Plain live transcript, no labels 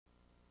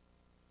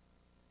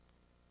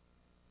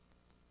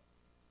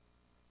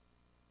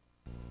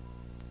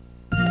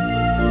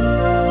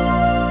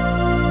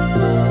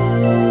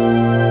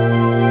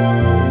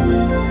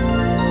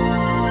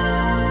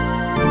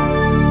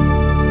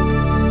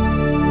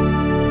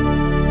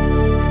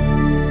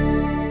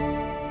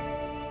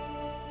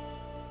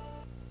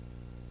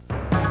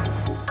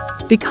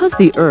Because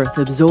the Earth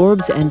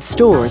absorbs and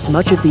stores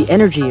much of the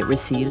energy it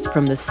receives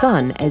from the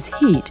sun as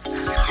heat,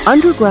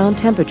 underground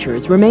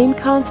temperatures remain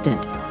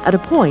constant at a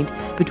point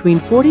between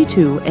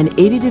 42 and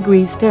 80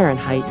 degrees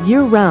Fahrenheit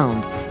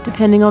year-round,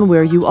 depending on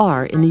where you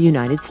are in the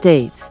United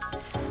States.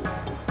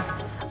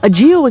 A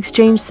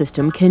GeoExchange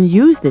system can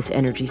use this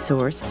energy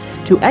source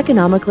to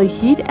economically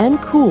heat and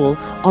cool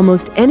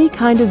almost any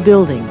kind of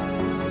building,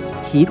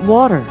 heat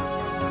water,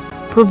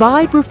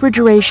 provide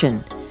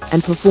refrigeration,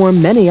 and perform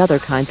many other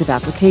kinds of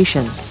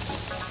applications.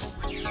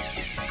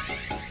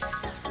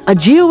 A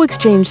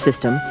GeoExchange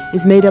system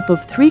is made up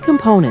of three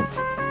components: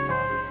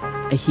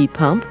 a heat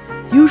pump,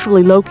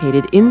 usually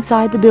located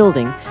inside the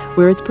building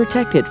where it's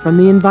protected from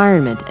the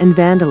environment and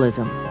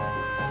vandalism,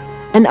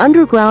 an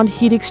underground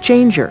heat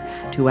exchanger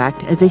to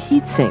act as a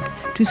heat sink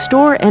to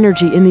store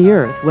energy in the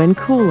earth when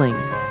cooling,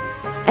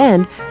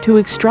 and to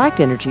extract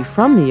energy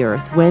from the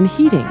earth when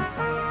heating,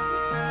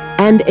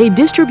 and a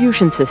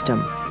distribution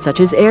system such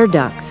as air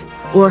ducts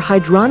or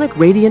hydronic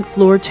radiant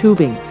floor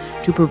tubing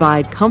to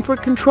provide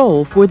comfort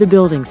control for the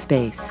building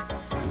space.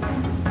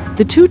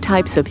 The two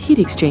types of heat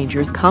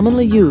exchangers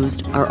commonly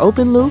used are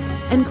open loop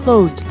and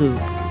closed loop.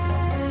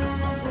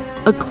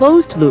 A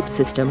closed loop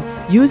system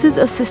uses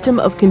a system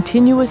of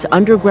continuous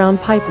underground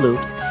pipe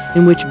loops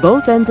in which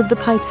both ends of the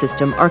pipe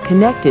system are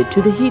connected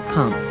to the heat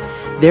pump,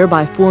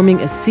 thereby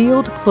forming a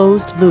sealed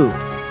closed loop.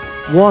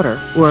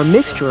 Water, or a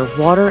mixture of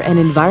water and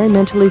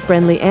environmentally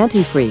friendly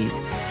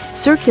antifreeze,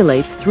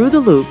 circulates through the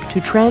loop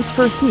to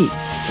transfer heat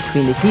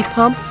between the heat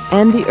pump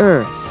and the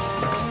earth.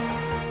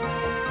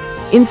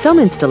 In some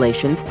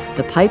installations,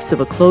 the pipes of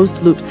a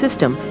closed-loop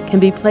system can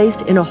be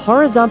placed in a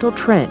horizontal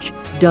trench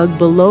dug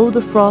below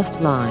the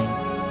frost line.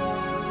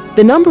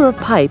 The number of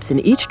pipes in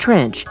each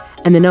trench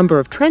and the number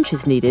of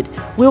trenches needed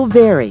will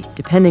vary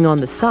depending on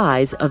the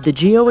size of the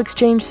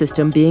GeoExchange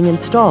system being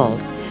installed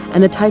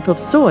and the type of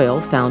soil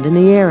found in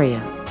the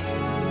area.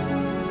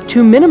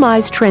 To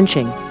minimize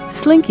trenching,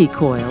 slinky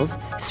coils,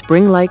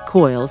 spring-like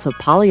coils of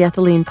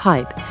polyethylene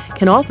pipe,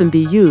 can often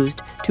be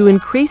used to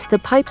increase the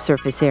pipe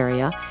surface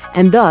area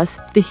and thus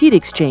the heat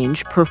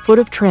exchange per foot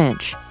of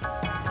trench.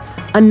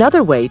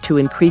 Another way to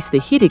increase the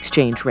heat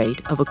exchange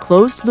rate of a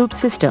closed-loop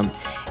system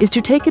is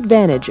to take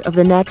advantage of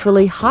the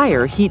naturally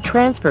higher heat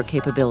transfer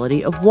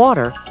capability of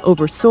water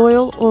over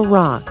soil or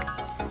rock.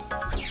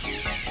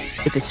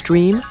 If a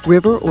stream,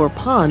 river, or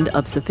pond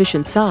of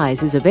sufficient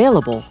size is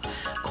available,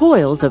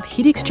 coils of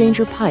heat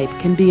exchanger pipe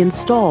can be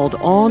installed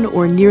on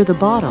or near the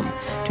bottom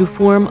to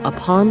form a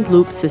pond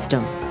loop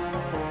system.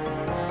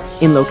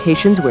 In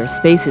locations where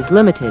space is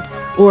limited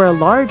or a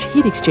large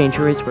heat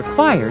exchanger is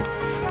required,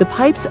 the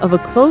pipes of a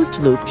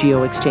closed-loop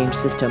GeoExchange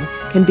system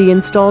can be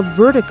installed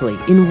vertically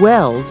in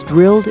wells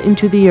drilled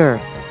into the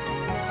earth.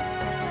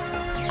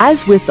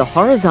 As with the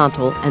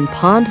horizontal and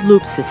pond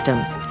loop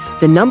systems,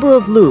 the number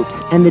of loops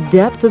and the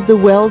depth of the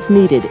wells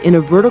needed in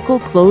a vertical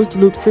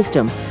closed-loop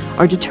system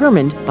are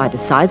determined by the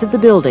size of the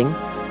building,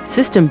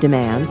 system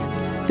demands,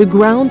 the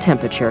ground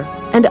temperature,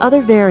 and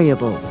other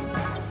variables.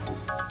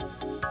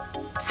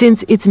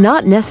 Since it's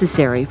not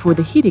necessary for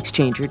the heat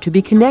exchanger to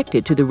be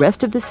connected to the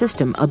rest of the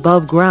system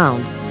above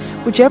ground,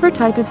 whichever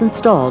type is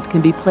installed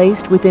can be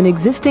placed within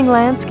existing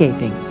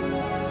landscaping,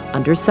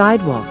 under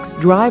sidewalks,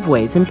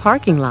 driveways, and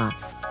parking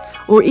lots,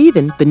 or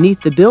even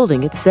beneath the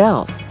building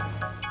itself.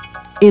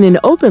 In an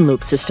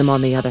open-loop system,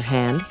 on the other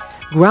hand,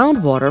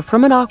 groundwater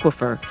from an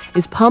aquifer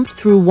is pumped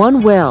through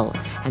one well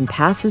and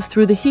passes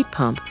through the heat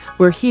pump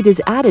where heat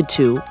is added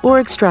to or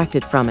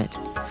extracted from it.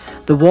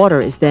 The water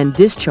is then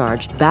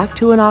discharged back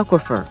to an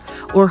aquifer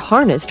or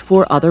harnessed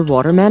for other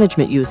water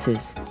management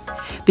uses.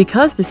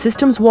 Because the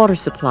system's water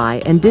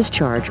supply and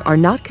discharge are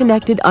not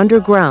connected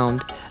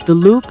underground, the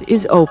loop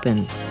is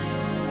open.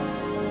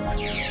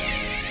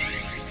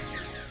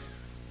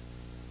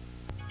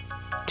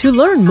 To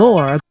learn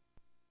more